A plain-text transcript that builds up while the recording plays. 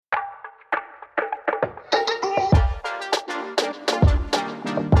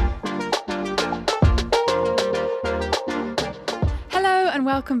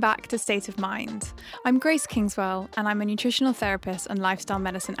welcome back to State of Mind. I'm Grace Kingswell, and I'm a nutritional therapist and lifestyle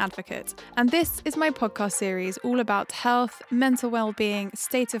medicine advocate. And this is my podcast series all about health, mental well-being,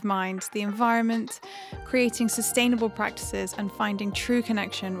 state of mind, the environment, creating sustainable practices, and finding true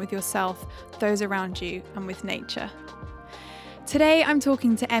connection with yourself, those around you, and with nature. Today, I'm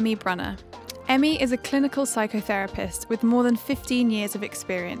talking to Emmy Brunner. Emmy is a clinical psychotherapist with more than 15 years of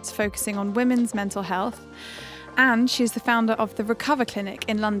experience focusing on women's mental health. And she's the founder of the Recover Clinic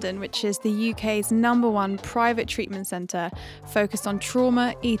in London, which is the UK's #1 private treatment centre focused on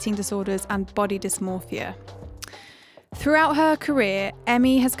trauma, eating disorders, and body dysmorphia. Throughout her career,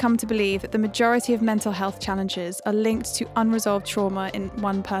 Emmy has come to believe that the majority of mental health challenges are linked to unresolved trauma in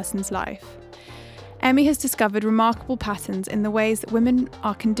one person's life. Emmy has discovered remarkable patterns in the ways that women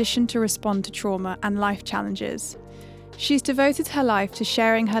are conditioned to respond to trauma and life challenges. She's devoted her life to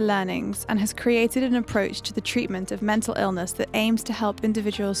sharing her learnings and has created an approach to the treatment of mental illness that aims to help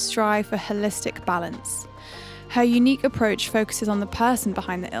individuals strive for holistic balance. Her unique approach focuses on the person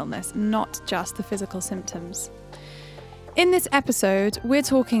behind the illness, not just the physical symptoms. In this episode, we're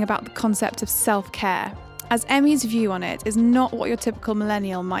talking about the concept of self-care, as Emmy's view on it is not what your typical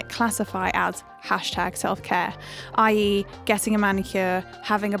millennial might classify as #self-care, i.e. getting a manicure,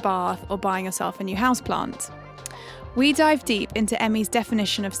 having a bath, or buying yourself a new houseplant. We dive deep into Emmy's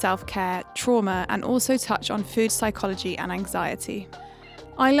definition of self-care, trauma, and also touch on food psychology and anxiety.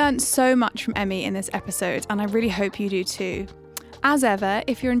 I learned so much from Emmy in this episode, and I really hope you do too. As ever,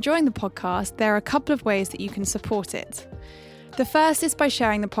 if you're enjoying the podcast, there are a couple of ways that you can support it. The first is by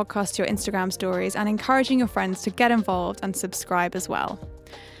sharing the podcast to your Instagram stories and encouraging your friends to get involved and subscribe as well.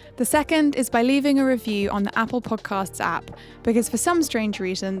 The second is by leaving a review on the Apple Podcasts app, because for some strange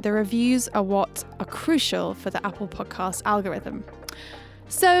reason, the reviews are what are crucial for the Apple Podcasts algorithm.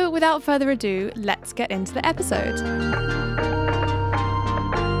 So without further ado, let's get into the episode.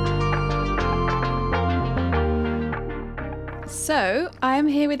 So I am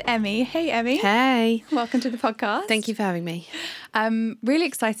here with Emmy. Hey, Emmy. Hey. Welcome to the podcast. Thank you for having me. I'm really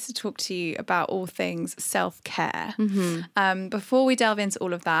excited to talk to you about all things self-care. Mm-hmm. Before we delve into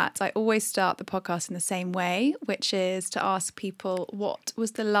all of that, I always start the podcast in the same way, which is to ask people, what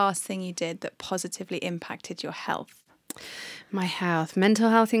was the last thing you did that positively impacted your health? My health, mental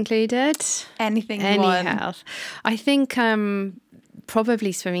health included. Anything you Any want. health. I think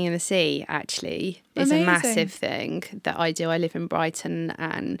probably swimming in the sea actually is Amazing. a massive thing that I do. I live in Brighton,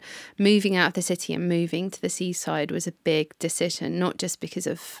 and moving out of the city and moving to the seaside was a big decision, not just because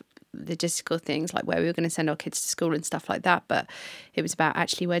of logistical things like where we were going to send our kids to school and stuff like that, but it was about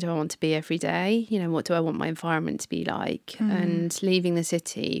actually where do I want to be every day? You know, what do I want my environment to be like? And leaving the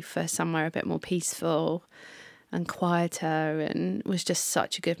city for somewhere a bit more peaceful and quieter, and was just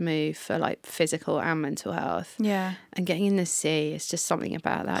such a good move for like physical and mental health. Yeah. And getting in the sea is just something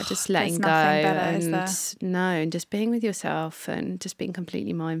about that, just letting go better, is there? and just being with yourself and just being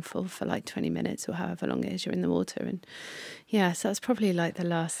completely mindful for like 20 minutes or however long it is you're in the water. And yeah, so that's probably like the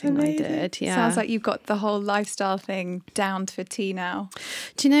last thing Amazing. I did. Yeah. Sounds like you've got the whole lifestyle thing down to a T now.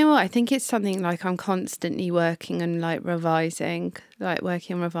 Do you know what? I think it's something like I'm constantly working and like revising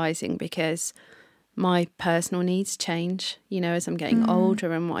because my personal needs change, you know, as I'm getting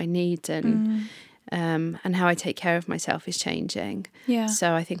older, and what I need and how I take care of myself is changing. Yeah.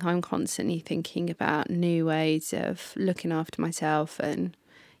 So I think I'm constantly thinking about new ways of looking after myself and,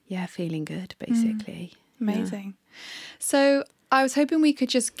 feeling good, basically. Amazing. So I was hoping we could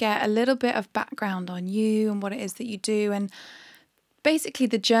just get a little bit of background on you and what it is that you do, and basically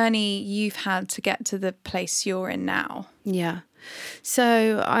the journey you've had to get to the place you're in now. Yeah.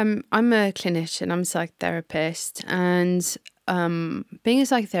 So I'm a clinician, I'm a psychotherapist, and being a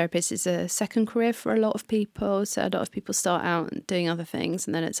psychotherapist is a second career for a lot of people. So a lot of people start out doing other things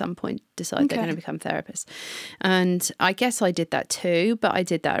and then at some point decide they're going to become therapists. And I guess I did that too, but I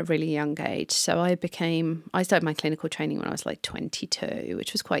did that at a really young age. So I started my clinical training when I was like 22,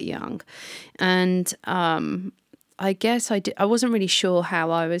 which was quite young. And I guess I wasn't really sure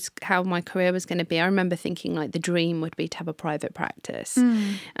how my career was going to be. I remember thinking like the dream would be to have a private practice.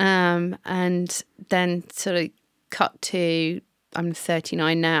 And then sort of cut to, I'm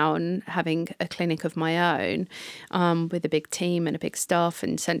 39 now and having a clinic of my own with a big team and a big staff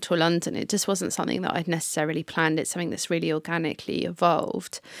in central London. It just wasn't something that I'd necessarily planned. It's something that's really organically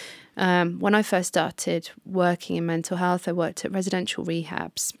evolved. When I first started working in mental health, I worked at residential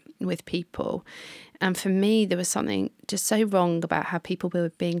rehabs with people. And for me, there was something just so wrong about how people were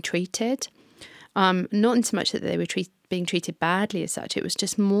being treated. Not in so much that they were being treated badly as such. It was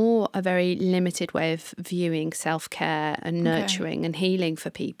just more a very limited way of viewing self-care and nurturing and healing for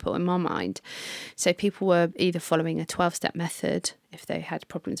people in my mind. So people were either following a 12-step method if they had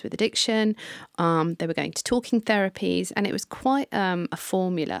problems with addiction, they were going to talking therapies, and it was quite a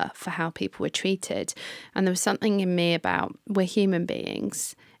formula for how people were treated. And there was something in me about, we're human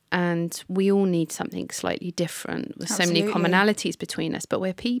beings, and we all need something slightly different with so many commonalities between us, but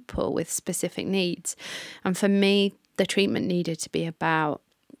we're people with specific needs. And for me, the treatment needed to be about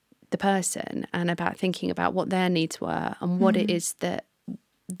the person and about thinking about what their needs were and what it is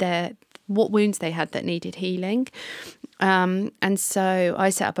that what wounds they had that needed healing. And so I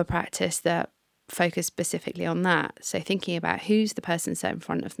set up a practice that focused specifically on that. So thinking about who's the person set in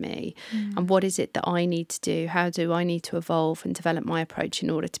front of me and what is it that I need to do? How do I need to evolve and develop my approach in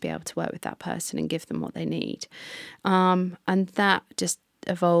order to be able to work with that person and give them what they need? And that just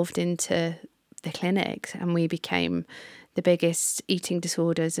evolved into the clinic, and we became the biggest eating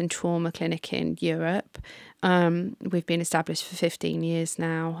disorders and trauma clinic in Europe. We've been established for 15 years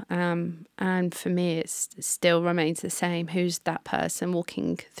now. And for me, it still remains the same. Who's that person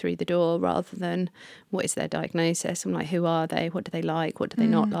walking through the door rather than what is their diagnosis? I'm like, who are they? What do they like? What do they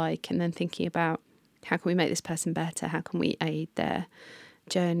not like? And then thinking about how can we make this person better? How can we aid their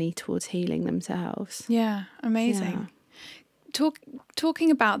journey towards healing themselves? Yeah, amazing. Yeah. Talking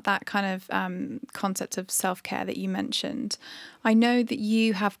about that kind of concept of self-care that you mentioned, I know that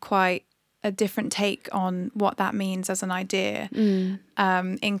you have quite a different take on what that means as an idea,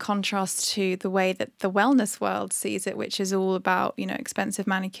 in contrast to the way that the wellness world sees it, which is all about, expensive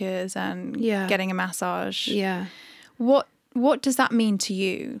manicures and getting a massage. Yeah. What does that mean to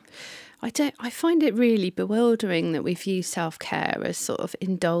you? I find it really bewildering that we view self-care as sort of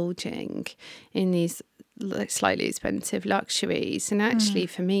indulging in these slightly expensive luxuries. And actually,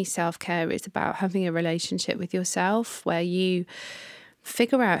 for me, self-care is about having a relationship with yourself where you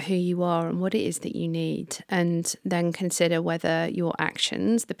figure out who you are and what it is that you need, and then consider whether your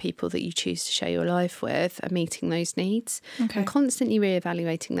actions, the people that you choose to share your life with, are meeting those needs. And constantly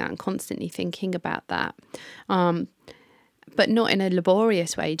reevaluating that and constantly thinking about that. But not in a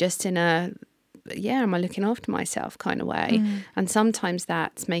laborious way, just in a, am I looking after myself kind of way? And sometimes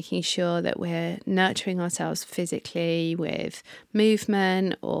that's making sure that we're nurturing ourselves physically with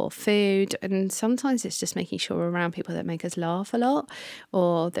movement or food. And sometimes it's just making sure we're around people that make us laugh a lot,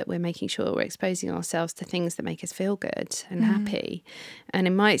 or that we're making sure we're exposing ourselves to things that make us feel good and happy. And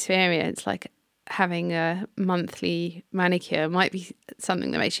in my experience, like, having a monthly manicure might be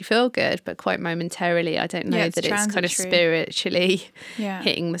something that makes you feel good, but quite momentarily. I don't know that it's kind of spiritually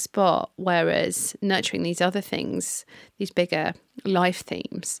hitting the spot. Whereas nurturing these other things, these bigger life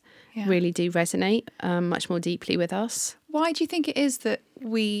themes, really do resonate much more deeply with us. Why do you think it is that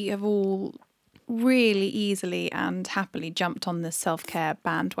we have all really easily and happily jumped on the self-care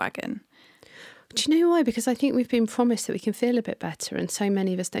bandwagon? Do you know why? Because I think we've been promised that we can feel a bit better, and so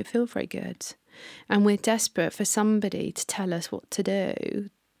many of us don't feel very good. And we're desperate for somebody to tell us what to do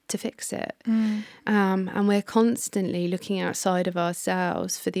to fix it. And we're constantly looking outside of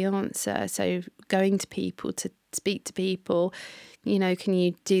ourselves for the answer. So going to people, to speak to people, can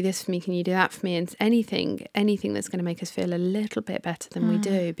you do this for me? Can you do that for me? And anything that's going to make us feel a little bit better than we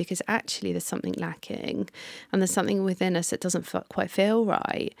do, because actually there's something lacking and there's something within us that doesn't quite feel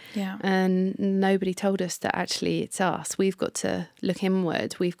right. Yeah. And nobody told us that actually it's us. We've got to look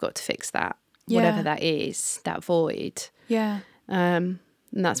inward. We've got to fix that, whatever that is, that void. Yeah. And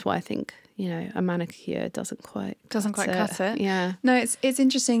that's why I think, a manicure doesn't quite cut it. Yeah. No, it's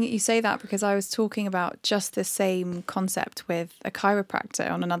interesting that you say that, because I was talking about just the same concept with a chiropractor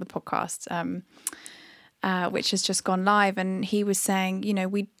on another podcast, which has just gone live. And he was saying,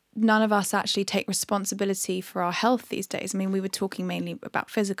 none of us actually take responsibility for our health these days. I mean, we were talking mainly about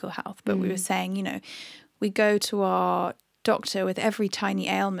physical health, but we were saying, we go to our doctor with every tiny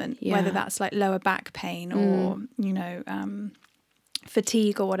ailment, whether that's like lower back pain or,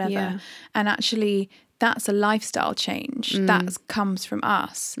 fatigue or whatever. And actually that's a lifestyle change that comes from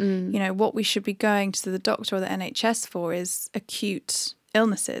us. What we should be going to the doctor or the NHS for is acute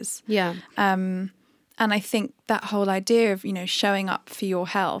illnesses. And I think that whole idea of showing up for your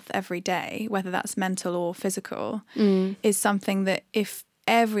health every day, whether that's mental or physical, is something that if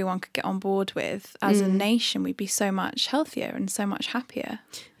everyone could get on board with as a nation, we'd be so much healthier and so much happier.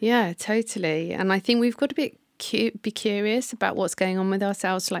 Yeah, totally. And I think we've got to be curious about what's going on with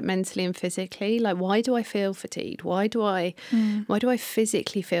ourselves, like mentally and physically. Like, why do I feel fatigued? Why do I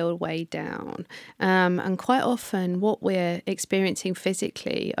physically feel weighed down? And quite often what we're experiencing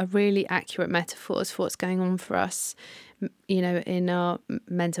physically are really accurate metaphors for what's going on for us in our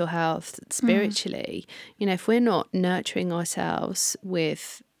mental health, spiritually, if we're not nurturing ourselves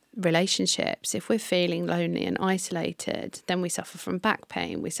with relationships, if we're feeling lonely and isolated, then we suffer from back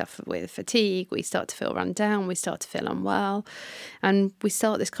pain, we suffer with fatigue, we start to feel run down, we start to feel unwell, and we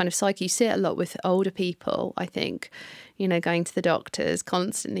start this kind of cycle. You see it a lot with older people, I think, going to the doctors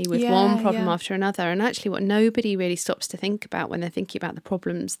constantly with one problem after another. And actually what nobody really stops to think about when they're thinking about the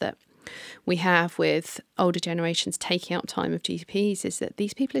problems that we have with older generations taking up time of GPs is that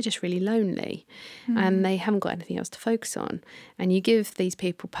these people are just really lonely and they haven't got anything else to focus on. And you give these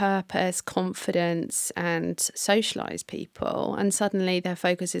people purpose, confidence and socialise people, and suddenly their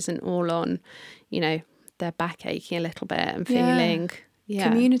focus isn't all on, their back aching a little bit and feeling... Yeah.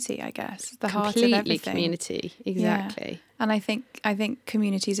 Community, I guess, the heart of everything. Community, exactly. Yeah. And I think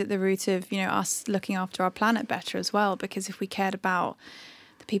community is at the root of, us looking after our planet better as well, because if we cared about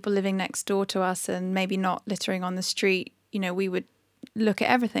the people living next door to us and maybe not littering on the street, we would look at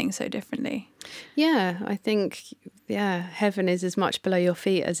everything so differently. Yeah, I think, heaven is as much below your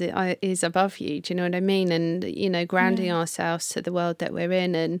feet as it is above you. Do you know what I mean? And, grounding ourselves to the world that we're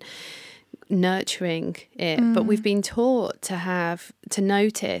in and nurturing it. But we've been taught to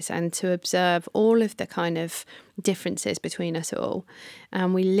notice and to observe all of the kind of differences between us all.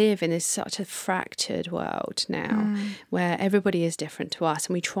 And we live in such a fractured world now where everybody is different to us,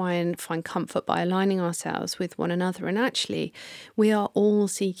 and we try and find comfort by aligning ourselves with one another. And actually, we are all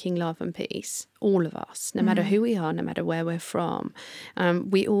seeking love and peace, all of us, no matter who we are, no matter where we're from.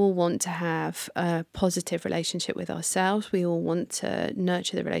 We all want to have a positive relationship with ourselves. We all want to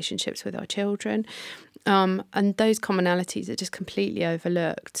nurture the relationships with our children. And those commonalities are just completely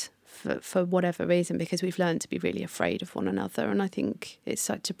overlooked for whatever reason, because we've learned to be really afraid of one another. And I think it's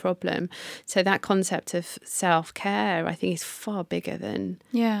such a problem. So that concept of self-care, I think, is far bigger than,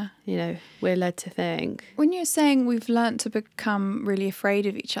 we're led to think. When you're saying we've learned to become really afraid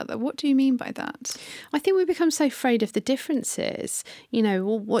of each other, what do you mean by that? I think we become so afraid of the differences.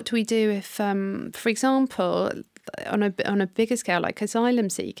 What do we do if, for example, on a bigger scale, like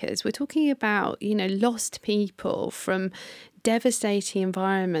asylum seekers, we're talking about, lost people from devastating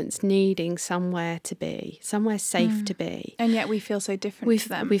environments needing somewhere to be, somewhere safe to be. And yet we feel so different to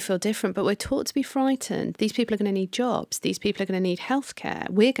them. We feel different, but we're taught to be frightened. These people are going to need jobs. These people are going to need healthcare.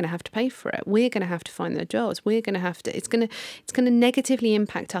 We're going to have to pay for it. We're going to have to find their jobs. We're going to have to, it's going to negatively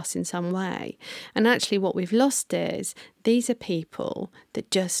impact us in some way. And actually what we've lost is these are people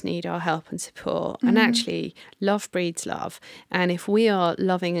that just need our help and support. And actually, love breeds love. And if we are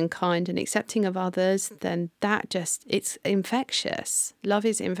loving and kind and accepting of others, then it's infectious. Love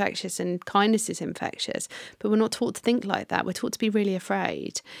is infectious and kindness is infectious. But we're not taught to think like that. We're taught to be really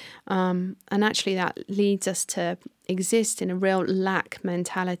afraid. And actually, that leads us to exist in a real lack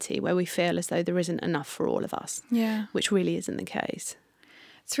mentality where we feel as though there isn't enough for all of us. Yeah. Which really isn't the case.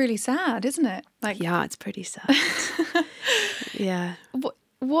 It's really sad, isn't it? Yeah, it's pretty sad. Yeah.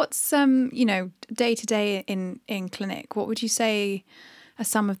 What's day to day in clinic? What would you say are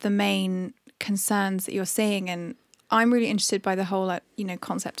some of the main concerns that you're seeing? And I'm really interested by the whole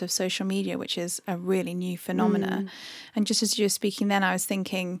concept of social media, which is a really new phenomena. And just as you were speaking then, I was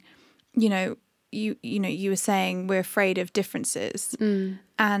thinking, you were saying we're afraid of differences.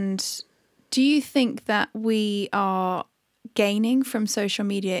 And do you think that we are gaining from social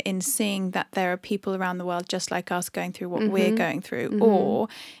media in seeing that there are people around the world just like us going through what we're going through? Or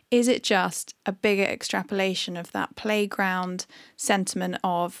is it just a bigger extrapolation of that playground sentiment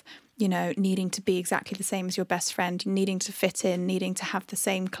of, needing to be exactly the same as your best friend, needing to fit in, needing to have the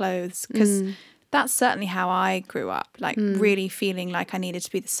same clothes? Because that's certainly how I grew up, really feeling like I needed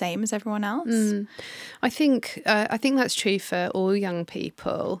to be the same as everyone else. I think that's true for all young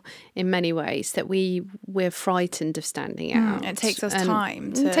people in many ways, that we're frightened of standing out. It takes us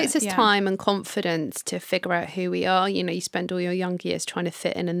time. It takes us time and confidence to figure out who we are. You spend all your young years trying to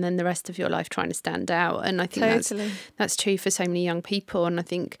fit in and then the rest of your life trying to stand out. And I think that's true for so many young people. And I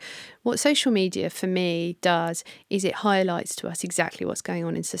think what social media for me does is it highlights to us exactly what's going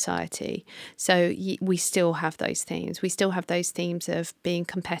on in society. So we still have those themes. We still have those themes of being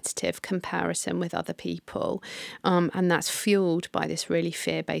competitive, comparison with other people. And that's fueled by this really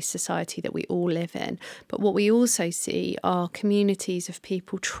fear-based society that we all live in. But what we also see are communities of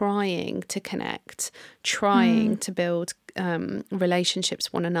people trying to connect, trying to build relationships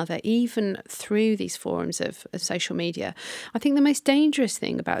with one another, even through these forums of social media. I think the most dangerous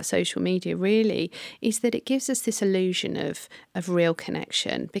thing about social media really is that it gives us this illusion of real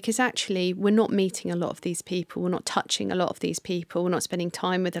connection, because actually we're not meeting a lot of these people, we're not touching a lot of these people, we're not spending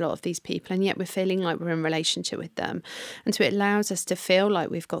time with a lot of these people, and yet we're feeling like we're in relationship with them. And so it allows us to feel like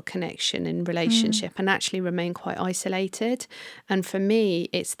we've got connection in relationship and actually remain quite isolated. And for me,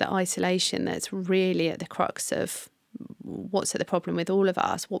 it's the isolation that's really at the crux of what's the problem with all of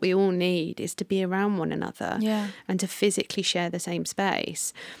us. What we all need is to be around one another and to physically share the same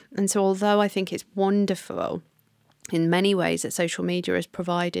space. And so although I think it's wonderful in many ways that social media has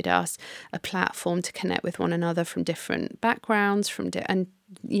provided us a platform to connect with one another from different backgrounds, and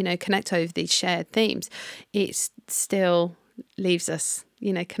connect over these shared themes, it still leaves us,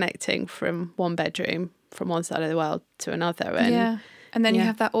 connecting from one bedroom from one side of the world to another. And then you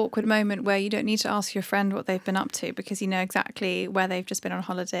have that awkward moment where you don't need to ask your friend what they've been up to, because you know exactly where they've just been on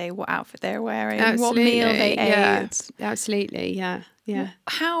holiday, what outfit they're wearing, what meal they ate. Absolutely, yeah.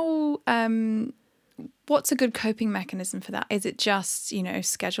 How, what's a good coping mechanism for that? Is it just,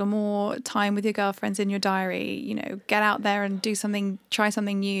 schedule more time with your girlfriends in your diary, get out there and try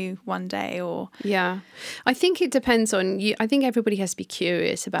something new one day? Or I think it depends on you. I think everybody has to be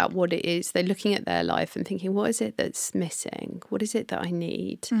curious about what it is. They're looking at their life and thinking, what is it that's missing? What is it that I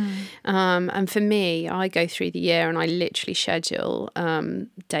need? And for me, I go through the year and I literally schedule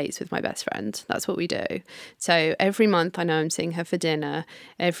dates with my best friend. That's what we do. So every month I know I'm seeing her for dinner.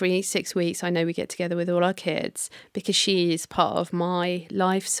 Every 6 weeks I know we get together with all our kids, because she is part of my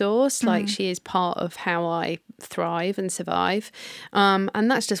life source. Like, she is part of how I thrive and survive. And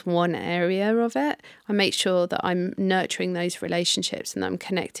that's just one area of it. I make sure that I'm nurturing those relationships and that I'm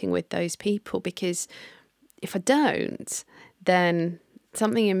connecting with those people, because if I don't, then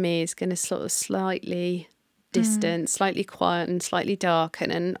something in me is going to sort of slightly distant, slightly quiet and slightly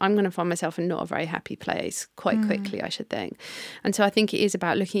darken, and I'm going to find myself in not a very happy place quite quickly, I should think. And so I think it is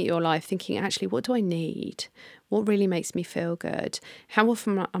about looking at your life, thinking, actually, what do I need? What really makes me feel good? How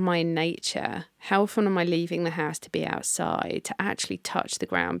often am I in nature? How often am I leaving the house to be outside, to actually touch the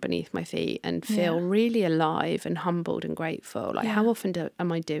ground beneath my feet and feel really alive and humbled and grateful? Like, how often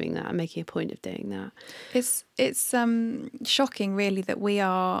am I doing that? I'm making a point of doing that. It's shocking, really, that we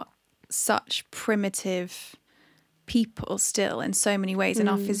are such primitive people still in so many ways in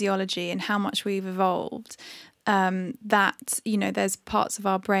our physiology and how much we've evolved, that there's parts of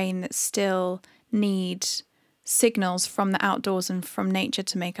our brain that still need signals from the outdoors and from nature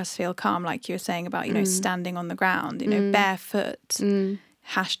to make us feel calm, like you were saying about standing on the ground, barefoot,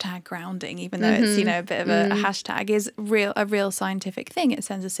 hashtag grounding, even though it's a bit of a hashtag, is a real scientific thing. It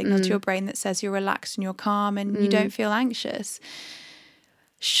sends a signal to your brain that says you're relaxed and you're calm and you don't feel anxious.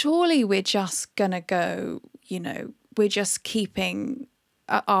 Surely we're just gonna go, we're just keeping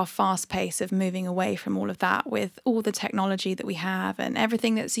our fast pace of moving away from all of that with all the technology that we have and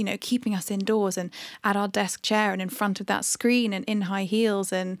everything that's, keeping us indoors and at our desk chair and in front of that screen and in high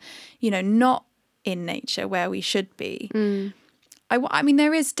heels and, not in nature where we should be. I mean,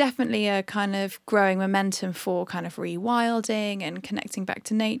 there is definitely a kind of growing momentum for kind of rewilding and connecting back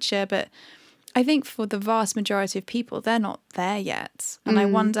to nature, but I think for the vast majority of people, they're not there yet. And I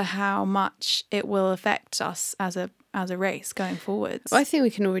wonder how much it will affect us as a race going forwards. Well, I think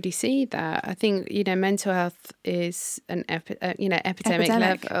we can already see that. I think, mental health is an epidemic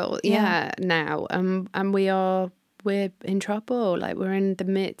level now. And we're in trouble. Like, we're in the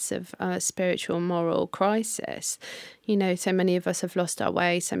midst of a spiritual and moral crisis. So many of us have lost our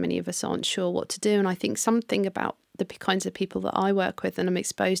way. So many of us aren't sure what to do. And I think something about the kinds of people that I work with and I'm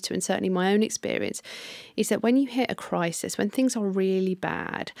exposed to, and certainly my own experience, is that when you hit a crisis, when things are really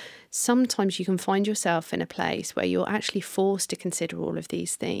bad, sometimes you can find yourself in a place where you're actually forced to consider all of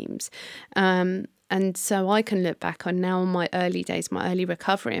these themes. And so I can look back on now my early days, my early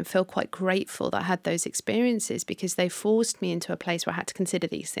recovery, and feel quite grateful that I had those experiences, because they forced me into a place where I had to consider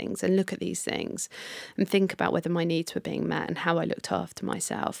these things and look at these things and think about whether my needs were being met and how I looked after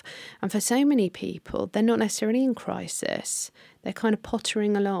myself. And for so many people, they're not necessarily in crisis. They're kind of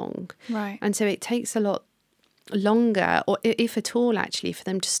pottering along. Right. And so it takes a lot longer, or if at all, actually, for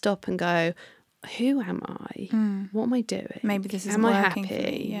them to stop and go, who am I? What am I doing? Maybe this isn't working for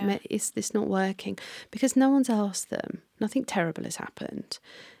me. Yeah. Is this not working? Because no one's asked them. Nothing terrible has happened.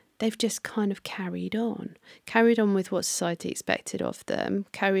 They've just kind of carried on with what society expected of them,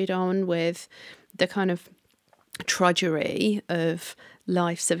 carried on with the kind of drudgery of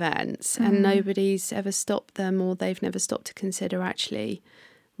life's events, and nobody's ever stopped them, or they've never stopped to consider, actually,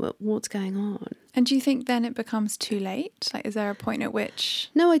 what's going on? And do you think then it becomes too late? Like, is there a point at which...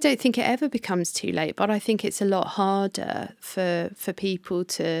 No, I don't think it ever becomes too late, but I think it's a lot harder for people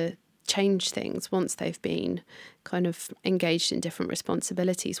to change things once they've been kind of engaged in different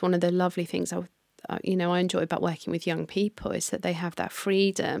responsibilities. One of the lovely things I enjoy about working with young people is that they have that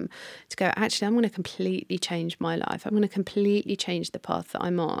freedom to go, actually, I'm going to completely change my life. I'm going to completely change the path that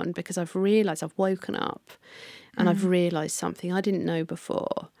I'm on because I've realised, I've woken up and I've realised something I didn't know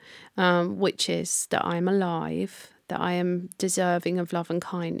before, which is that I'm alive, that I am deserving of love and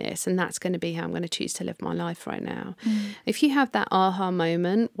kindness, and that's going to be how I'm going to choose to live my life right now. If you have that aha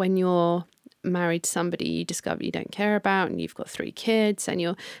moment when you're married to somebody you discover you don't care about and you've got 3 kids and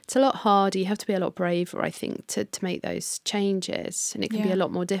it's a lot harder, you have to be a lot braver, I think, to make those changes, and it can be a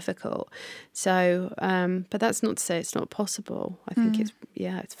lot more difficult. So but that's not to say it's not possible. I think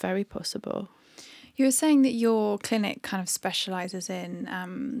it's very possible. You were saying that your clinic kind of specialises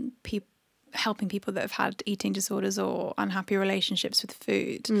in helping people that have had eating disorders or unhappy relationships with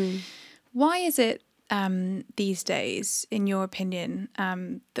food. Why is it these days, in your opinion,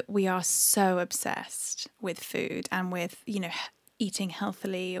 that we are so obsessed with food and with, eating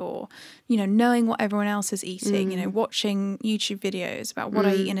healthily, or, knowing what everyone else is eating, watching YouTube videos about what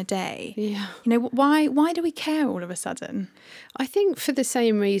I eat in a day? Yeah. Why do we care all of a sudden? I think for the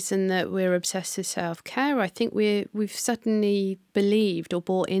same reason that we're obsessed with self-care, I think we've suddenly believed or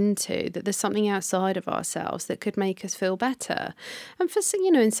bought into that there's something outside of ourselves that could make us feel better. And for,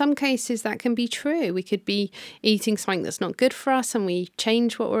 in some cases that can be true. We could be eating something that's not good for us and we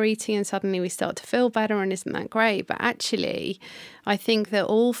change what we're eating and suddenly we start to feel better, and isn't that great? But actually, I think that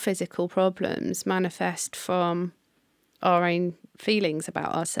all physical problems manifest from our own feelings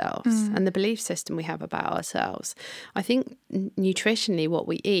about ourselves and the belief system we have about ourselves. I think nutritionally what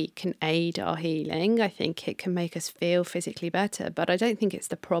we eat can aid our healing. I think it can make us feel physically better, but I don't think it's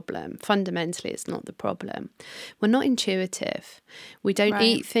the problem. Fundamentally, it's not the problem. We're not intuitive. We don't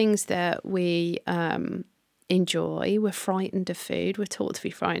eat things that we enjoy. We're frightened of food. We're taught to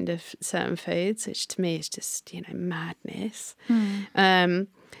be frightened of certain foods, which to me is just, madness.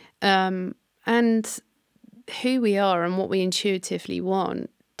 And who we are and what we intuitively want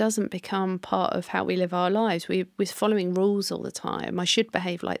doesn't become part of how we live our lives. We're following rules all the time. I should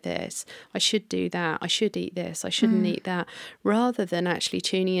behave like this. I should do that. I should eat this. I shouldn't eat that. Rather than actually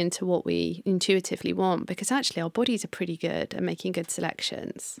tuning into what we intuitively want, because actually our bodies are pretty good at making good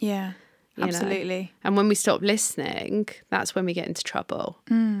selections. Yeah, absolutely. And when we stop listening, that's when we get into trouble.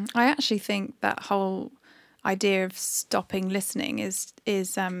 I actually think that whole idea of stopping listening is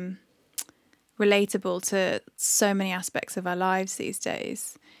relatable to so many aspects of our lives these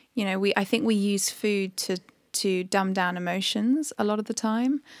days. I think we use food to dumb down emotions a lot of the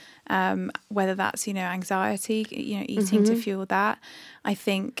time, whether that's, anxiety, eating to fuel that. I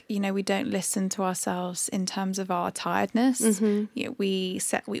think, we don't listen to ourselves in terms of our tiredness. We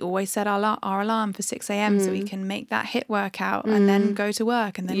always set our alarm for 6 a.m. so we can make that HIIT workout and then go to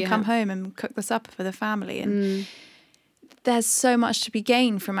work and then come home and cook the supper for the family. And there's so much to be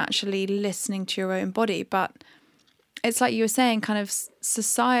gained from actually listening to your own body. But it's like you were saying, kind of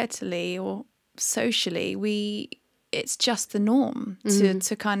societally or socially, it's just the norm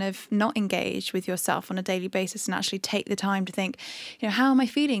to kind of not engage with yourself on a daily basis and actually take the time to think, how am I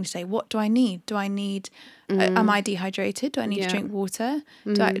feeling today? What do I need? Am I dehydrated? Do I need to drink water?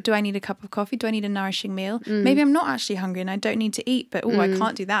 Do I need a cup of coffee? Do I need a nourishing meal? Maybe I'm not actually hungry and I don't need to eat, but I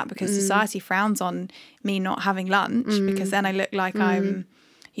can't do that because society frowns on me not having lunch because then I look like I'm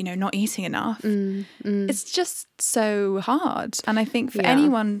not eating enough. It's just so hard. And I think for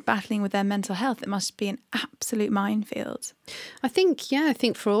anyone battling with their mental health, it must be an absolute minefield. I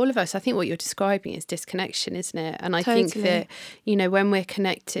think for all of us, I think what you're describing is disconnection, isn't it? And I think that, when we're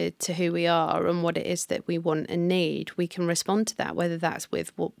connected to who we are and what it is that we want and need, we can respond to that, whether that's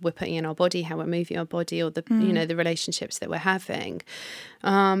with what we're putting in our body, how we're moving our body, or the, the relationships that we're having.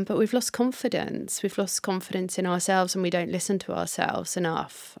 But we've lost confidence. We've lost confidence in ourselves and we don't listen to ourselves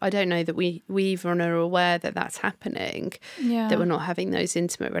enough. I don't know that we even are aware that that's happening, that we're not having those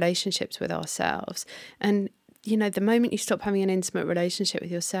intimate relationships with ourselves. And, the moment you stop having an intimate relationship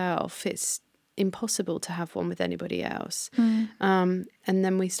with yourself, it's impossible to have one with anybody else. And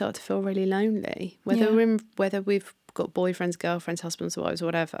then we start to feel really lonely, whether we've got boyfriends, girlfriends, husbands, wives,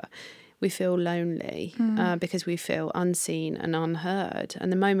 whatever. We feel lonely because we feel unseen and unheard.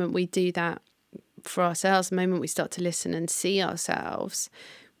 And the moment we do that for ourselves, the moment we start to listen and see ourselves,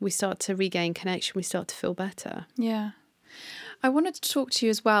 we start to regain connection. We start to feel better. Yeah. I wanted to talk to you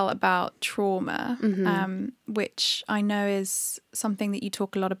as well about trauma, which I know is something that you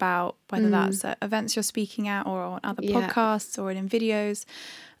talk a lot about, whether that's at events you're speaking at or on other podcasts or in videos.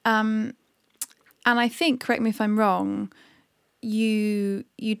 And I think, correct me if I'm wrong, you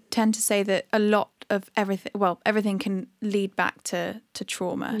tend to say that a lot of everything can lead back to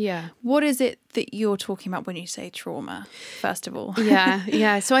trauma. Yeah. What is it that you're talking about when you say trauma, first of all?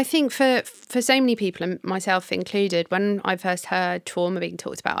 Yeah. So I think for so many people, and myself included, when I first heard trauma being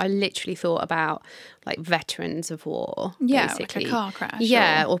talked about, I literally thought about like veterans of war. Yeah, basically. like a car crash.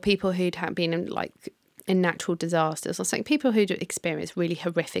 Yeah, or people who'd been in natural disasters, or something, people who'd experienced really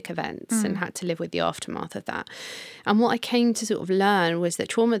horrific events and had to live with the aftermath of that. And what I came to sort of learn was that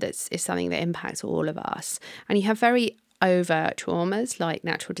trauma is something that impacts all of us. And you have very overt traumas like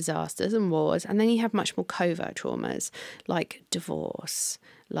natural disasters and wars, and then you have much more covert traumas like divorce,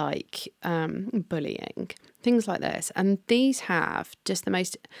 like bullying, things like this. And these have just the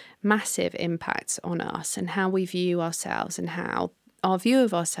most massive impacts on us and how we view ourselves and how our view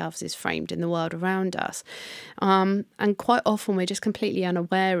of ourselves is framed in the world around us. And quite often we're just completely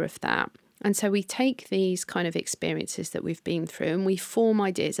unaware of that. And so we take these kind of experiences that we've been through and we form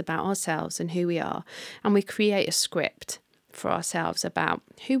ideas about ourselves and who we are. And we create a script for ourselves about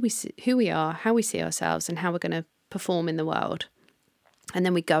who we are, how we see ourselves, and how we're going to perform in the world. And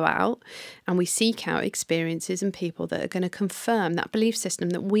then we go out and we seek out experiences and people that are going to confirm that belief system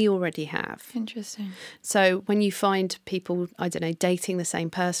that we already have. Interesting. So when you find people, I don't know, dating the same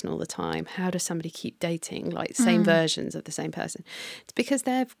person all the time, how does somebody keep dating like same versions of the same person? It's because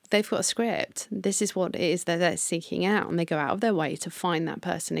they've got a script. This is what it is that they're seeking out, and they go out of their way to find that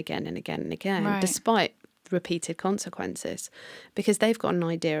person again and again and again, right, despite repeated consequences, because they've got an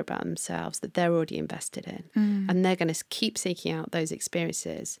idea about themselves that they're already invested in, and they're going to keep seeking out those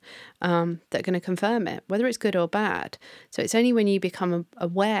experiences that are going to confirm it, whether it's good or bad. So it's only when you become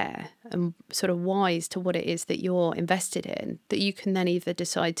aware and sort of wise to what it is that you're invested in that you can then either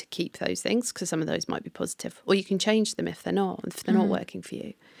decide to keep those things, because some of those might be positive, or you can change them if they're not working for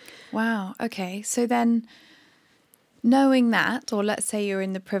you. Wow. Okay. So then, knowing that, or let's say you're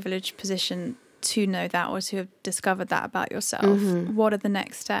in the privileged position to know that or to have discovered that about yourself, what are the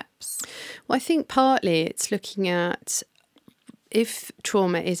next steps? Well, I think partly it's looking at, if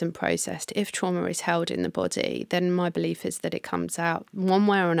trauma isn't processed, if trauma is held in the body, then my belief is that it comes out one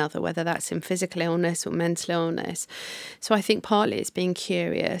way or another, whether that's in physical illness or mental illness. So I think partly it's being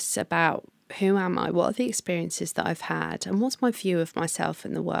curious about, who am I? What are the experiences that I've had? And what's my view of myself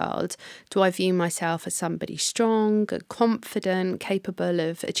in the world? Do I view myself as somebody strong, confident, capable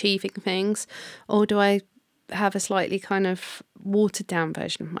of achieving things? Or do I have a slightly kind of watered down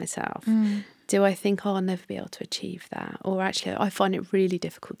version of myself? Do I think, I'll never be able to achieve that? Or actually, I find it really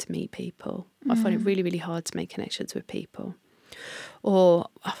difficult to meet people. I find it really, really hard to make connections with people. Or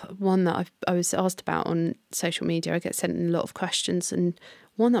one that I was asked about on social media, I get sent a lot of questions, and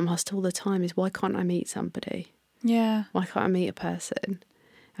one that I'm asked all the time is, why can't I meet somebody? Yeah. Why can't I meet a person?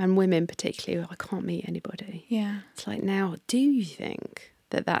 And women particularly, I can't meet anybody. Yeah. It's like, now, do you think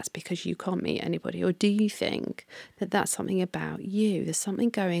that that's because you can't meet anybody? Or do you think that that's something about you? There's something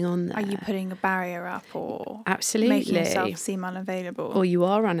going on there. Are you putting a barrier up, or absolutely making yourself seem unavailable? Or you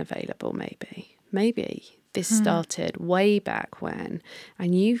are unavailable, maybe. Maybe this started way back when,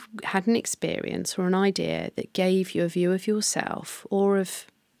 and you had an experience or an idea that gave you a view of yourself or of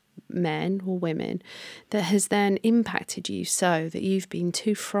men or women that has then impacted you so that you've been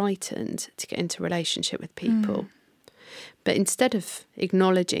too frightened to get into a relationship with people. But instead of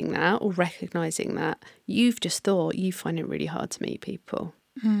acknowledging that or recognising that, you've just thought you find it really hard to meet people.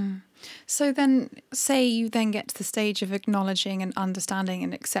 So then, say you then get to the stage of acknowledging and understanding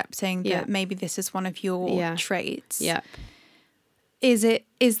and accepting that maybe this is one of your traits. Yeah. Is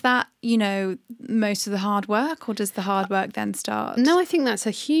that, most of the hard work, or does the hard work then start? No, I think that's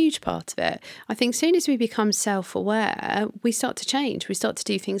a huge part of it. I think as soon as we become self-aware, we start to change. We start to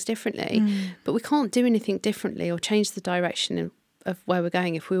do things differently. But we can't do anything differently or change the direction of where we're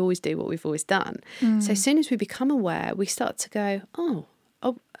going if we always do what we've always done. So as soon as we become aware, we start to go, oh,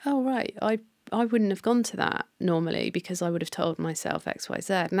 right, I wouldn't have gone to that normally because I would have told myself X, Y,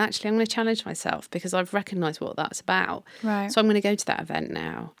 Z. And actually, I'm going to challenge myself because I've recognised what that's about. Right. So I'm going to go to that event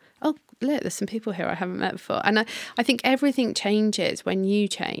now. Oh, look, there's some people here I haven't met before. And I think everything changes when you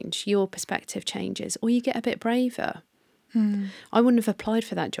change. Your perspective changes, or you get a bit braver. I wouldn't have applied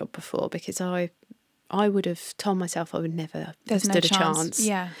for that job before because I would have told myself I would never have stood a chance.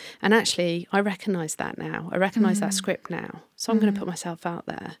 Yeah. And actually, I recognise that now. I recognise that script now. So I'm going to put myself out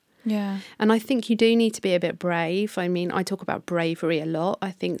there. Yeah. And I think you do need to be a bit brave. I mean, I talk about bravery a lot. I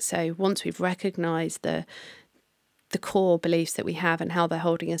think so. Once we've recognised the the core beliefs that we have and how they're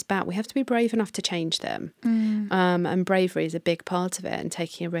holding us back, we have to be brave enough to change them. And bravery is a big part of it, and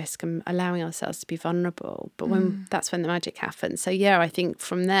taking a risk and allowing ourselves to be vulnerable. But that's when the magic happens. So yeah, I think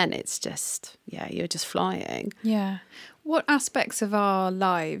from then it's just, you're just flying. Yeah. What aspects of our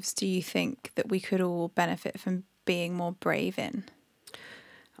lives do you think that we could all benefit from being more brave in?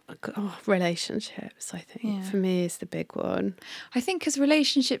 Relationships, I think, for me is the big one. I think because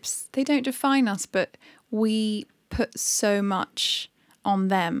relationships, they don't define us, but we put so much on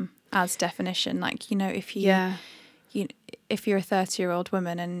them as definition. Like, if if you're a 30-year-old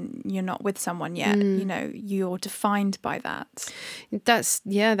woman and you're not with someone yet, you're defined by that.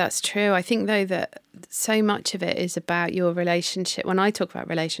 That's true. I think though that so much of it is about your relationship. When I talk about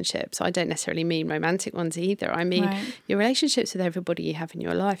relationships, I don't necessarily mean romantic ones either. I mean your relationships with everybody you have in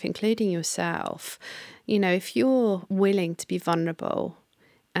your life, including yourself. If you're willing to be vulnerable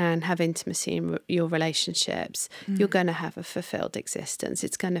and have intimacy in your relationships, you're going to have a fulfilled existence.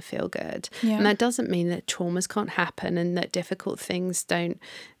 It's going to feel good. Yeah. And that doesn't mean that traumas can't happen and that difficult things don't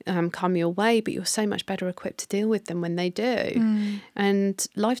come your way, but you're so much better equipped to deal with them when they do. And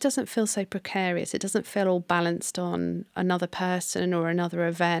life doesn't feel so precarious. It doesn't feel all balanced on another person or another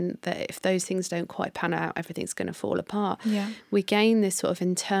event, that if those things don't quite pan out, everything's going to fall apart. Yeah. We gain this sort of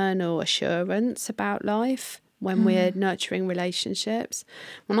internal assurance about life when we're nurturing relationships.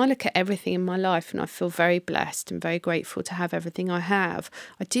 When I look at everything in my life, and I feel very blessed and very grateful to have everything I have,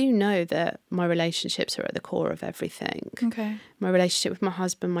 I do know that my relationships are at the core of everything. Okay. My relationship with my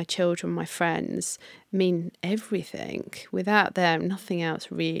husband, my children, my friends mean everything. Without them, nothing else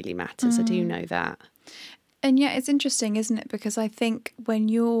really matters. I do know that. And yet it's interesting, isn't it? Because I think when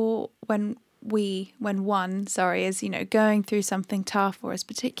one is, going through something tough or is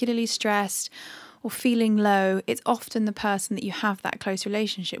particularly stressed or feeling low, it's often the person that you have that close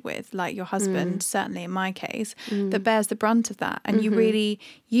relationship with, like your husband, certainly in my case, that bears the brunt of that. And you really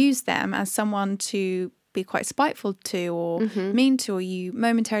use them as someone to be quite spiteful to or mean to, or you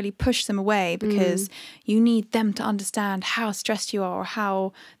momentarily push them away because you need them to understand how stressed you are or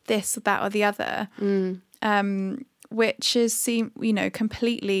how this or that or the other, which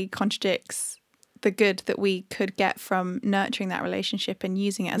completely contradicts the good that we could get from nurturing that relationship and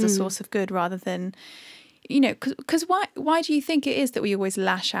using it as a source of good rather than, because why do you think it is that we always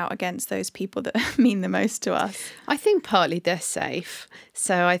lash out against those people that mean the most to us? I think partly they're safe.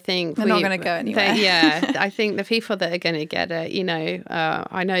 So I think they're not going to go anywhere. I think the people that are going to get it,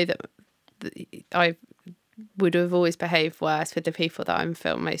 I know that I would have always behaved worse with the people that I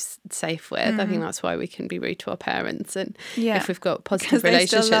feel most safe with. I think that's why we can be rude to our parents, and if we've got positive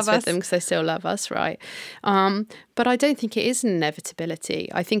relationships with them, because they still love us, right? But I don't think it is an inevitability.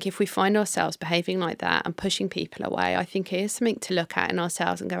 I think if we find ourselves behaving like that and pushing people away, I think it is something to look at in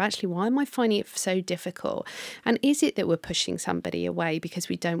ourselves and go, actually, why am I finding it so difficult? And is it that we're pushing somebody away because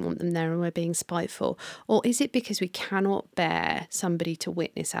we don't want them there and we're being spiteful? Or is it because we cannot bear somebody to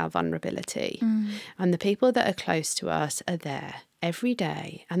witness our vulnerability? And the people that are close to us are there every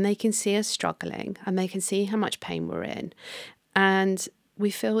day, and they can see us struggling, and they can see how much pain we're in. And we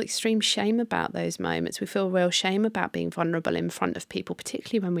feel extreme shame about those moments. We feel real shame about being vulnerable in front of people,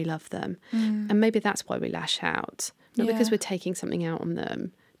 particularly when we love them. And maybe that's why we lash out. Not because we're taking something out on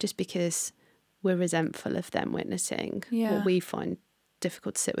them, just because we're resentful of them witnessing what we find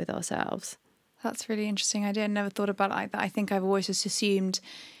difficult to sit with ourselves. That's really interesting. I never thought about it like that. I think I've always just assumed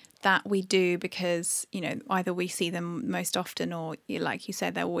that we do because, either we see them most often or, like you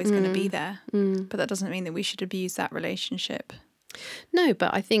said, they're always going to be there. But that doesn't mean that we should abuse that relationship. No,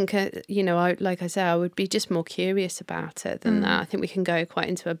 but I think, like I say, I would be just more curious about it than that. I think we can go quite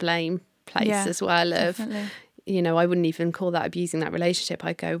into a blame place as well of, definitely. I wouldn't even call that abusing that relationship.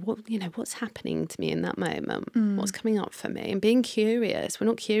 I go, what's happening to me in that moment? What's coming up for me? And being curious. We're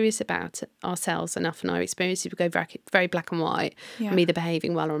not curious about ourselves enough, and our experiences. We go very, very black and white. I'm either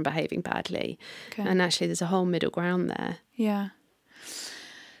behaving well or I'm behaving badly. Okay. And actually there's a whole middle ground there. Yeah.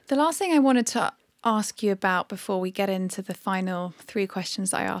 The last thing I wanted to ask you about before we get into the final 3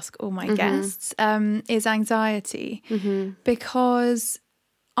 questions I ask all my guests is anxiety. Because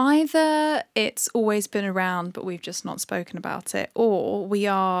either it's always been around but we've just not spoken about it, or we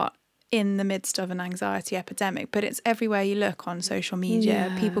are in the midst of an anxiety epidemic, but it's everywhere you look on social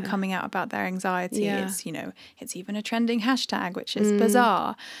media, people coming out about their anxiety. It's, it's even a trending hashtag, which is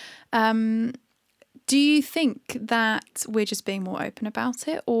bizarre. Do you think that we're just being more open about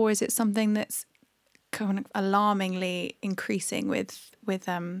it, or is it something that's kind of alarmingly increasing with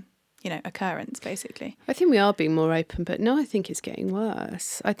occurrence, basically? I think we are being more open, but no, I think it's getting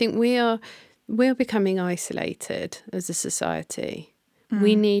worse. I think we're becoming isolated as a society.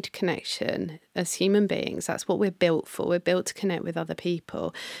 We need connection as human beings. That's what we're built for. We're built to connect with other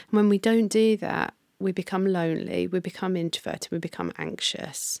people. And when we don't do that, we become lonely, we become introverted, we become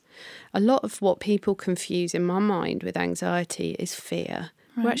anxious. A lot of what people confuse in my mind with anxiety is fear.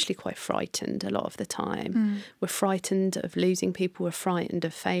 Right. We're actually quite frightened a lot of the time. We're frightened of losing people, we're frightened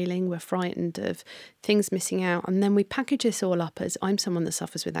of failing, we're frightened of things missing out. And then we package this all up as, I'm someone that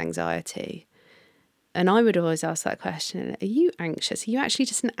suffers with anxiety. And I would always ask that question, are you anxious? Are you actually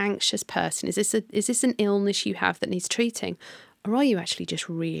just an anxious person? Is this an illness you have that needs treating? Or are you actually just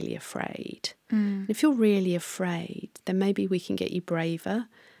really afraid? If you're really afraid, then maybe we can get you braver.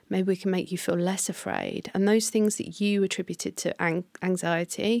 Maybe we can make you feel less afraid. And those things that you attributed to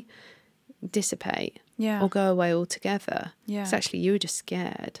anxiety dissipate or go away altogether. Yeah. It's actually you were just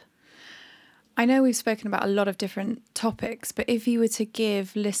scared. I know we've spoken about a lot of different topics, but if you were to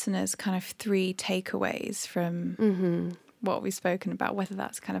give listeners kind of 3 takeaways from what we've spoken about, whether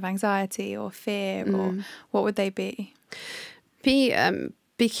that's kind of anxiety or fear, or what would they be?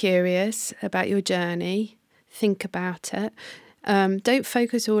 Be curious about your journey. Think about it. Don't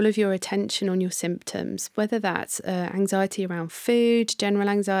focus all of your attention on your symptoms, whether that's anxiety around food, general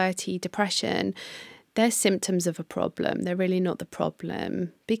anxiety, depression. They're symptoms of a problem. They're really not the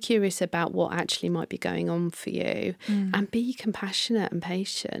problem. Be curious about what actually might be going on for you and be compassionate and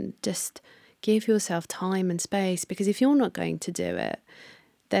patient. Just give yourself time and space, because if you're not going to do it,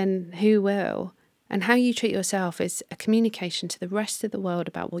 then who will? And how you treat yourself is a communication to the rest of the world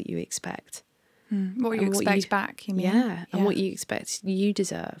about what you expect. What you expect back, you mean? Yeah, and what you expect you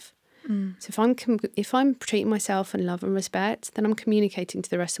deserve. So if I'm treating myself in love and respect, then I'm communicating to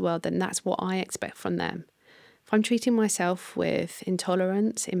the rest of the world, then that's what I expect from them. If I'm treating myself with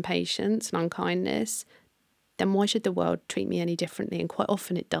intolerance, impatience and unkindness, then why should the world treat me any differently? And quite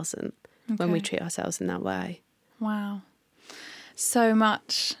often it doesn't when we treat ourselves in that way. Wow. So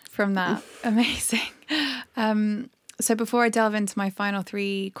much from that. Amazing. So before I delve into my final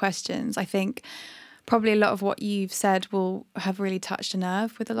 3 questions, I think probably a lot of what you've said will have really touched a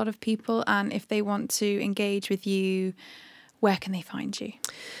nerve with a lot of people. And if they want to engage with you, where can they find you?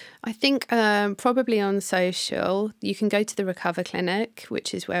 I think probably on social. You can go to the Recover Clinic,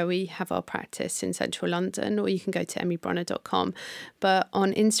 which is where we have our practice in central London, or you can go to emmybrunner.com. But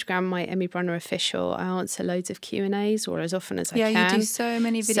on Instagram, my Emmy Brunner Official, I answer loads of Q&As, or as often as I can. Yeah, you do so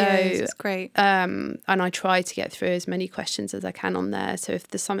many videos. It's great. And I try to get through as many questions as I can on there. So if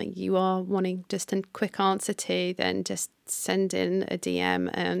there's something you are wanting just a quick answer to, then just send in a DM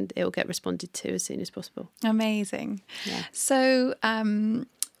and it will get responded to as soon as possible. Amazing. Yeah. So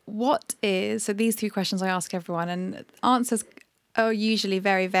so these 3 questions I ask everyone, and answers are usually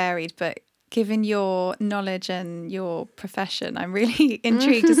very varied, but given your knowledge and your profession, I'm really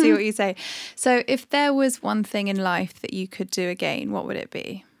intrigued to see what you say. So if there was one thing in life that you could do again, what would it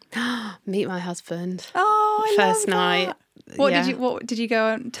be? Meet my husband. Oh, I First love night. That. What did you go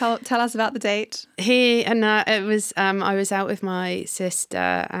and tell us about the date? It was I was out with my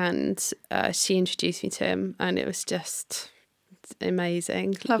sister and she introduced me to him, and it was just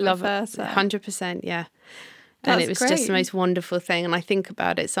amazing. Love it. 100%, yeah. That's and it was great. just the most wonderful thing. And I think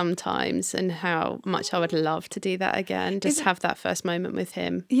about it sometimes and how much I would love to do that again. Just have that first moment with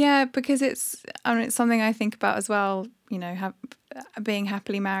him. Yeah, because it's something I think about as well, being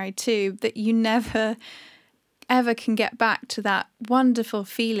happily married too, that you never ever can get back to that wonderful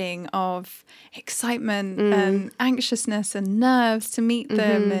feeling of excitement and anxiousness and nerves to meet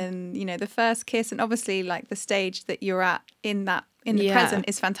them, and the first kiss, and obviously like the stage that you're at in the present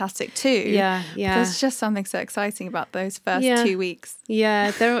is fantastic too. Yeah. There's just something so exciting about those first 2 weeks.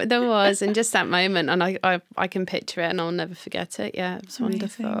 Yeah, there was, and just that moment, and I can picture it, and I'll never forget it. Yeah, it was amazing.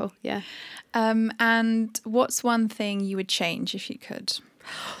 wonderful. Yeah. And what's one thing you would change if you could?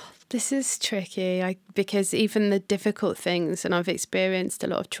 This is tricky because even the difficult things, and I've experienced a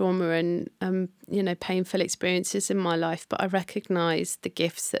lot of trauma and, painful experiences in my life, but I recognise the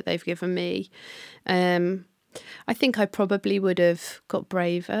gifts that they've given me. I think I probably would have got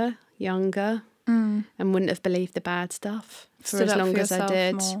braver, younger, and wouldn't have believed the bad stuff for as long as I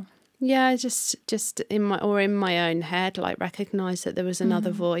did. More. Yeah, just in my own head, like recognise that there was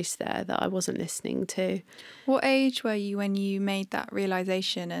another voice there that I wasn't listening to. What age were you when you made that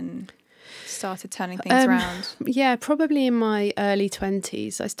realisation and started turning things around? Yeah, probably in my early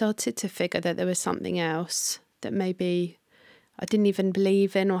 20s. I started to figure that there was something else that maybe I didn't even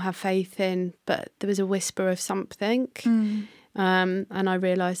believe in or have faith in, but there was a whisper of something. And I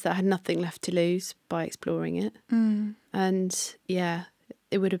realised that I had nothing left to lose by exploring it. And yeah,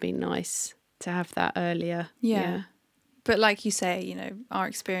 it would have been nice to have that earlier. Yeah. But like you say, our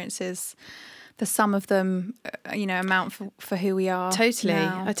experiences, the sum of them, amount for who we are. Totally.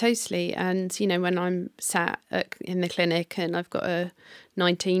 Now. Totally. And, when I'm sat in the clinic and I've got a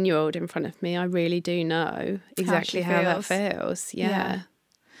 19-year-old in front of me, I really do know exactly how that feels. Yeah.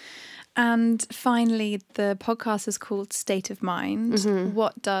 And finally, the podcast is called State of Mind. Mm-hmm.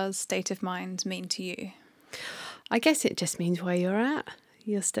 What does state of mind mean to you? I guess it just means where you're at,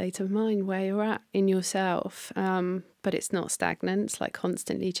 your state of mind, where you're at in yourself. But it's not stagnant. It's like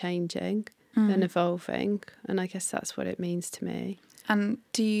constantly changing and evolving. And I guess that's what it means to me. And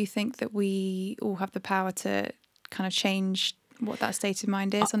do you think that we all have the power to kind of change what that state of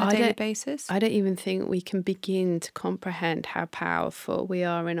mind is on a daily basis? I don't even think we can begin to comprehend how powerful we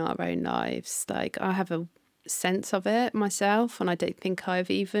are in our own lives. Like, I have a sense of it myself, and I don't think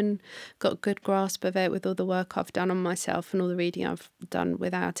I've even got a good grasp of it with all the work I've done on myself and all the reading I've done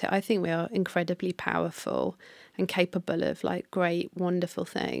without it. I think we are incredibly powerful and capable of like great, wonderful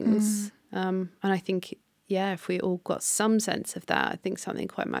things. And I think, if we all got some sense of that, I think something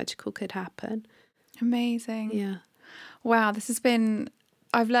quite magical could happen. Amazing. Yeah. Wow,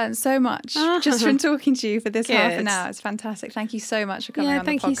 I've learned so much just from talking to you for this half an hour. It's fantastic. Thank you so much for coming on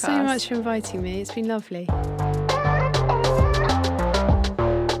the podcast. Thank you so much for inviting me. It's been lovely.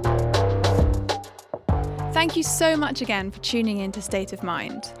 Thank you so much again for tuning in to State of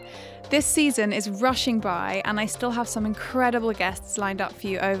Mind. This season is rushing by, and I still have some incredible guests lined up for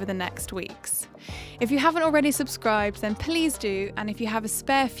you over the next weeks. If you haven't already subscribed, then please do. And if you have a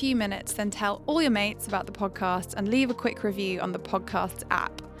spare few minutes, then tell all your mates about the podcast and leave a quick review on the podcast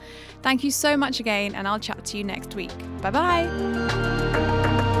app. Thank you so much again, and I'll chat to you next week. Bye-bye.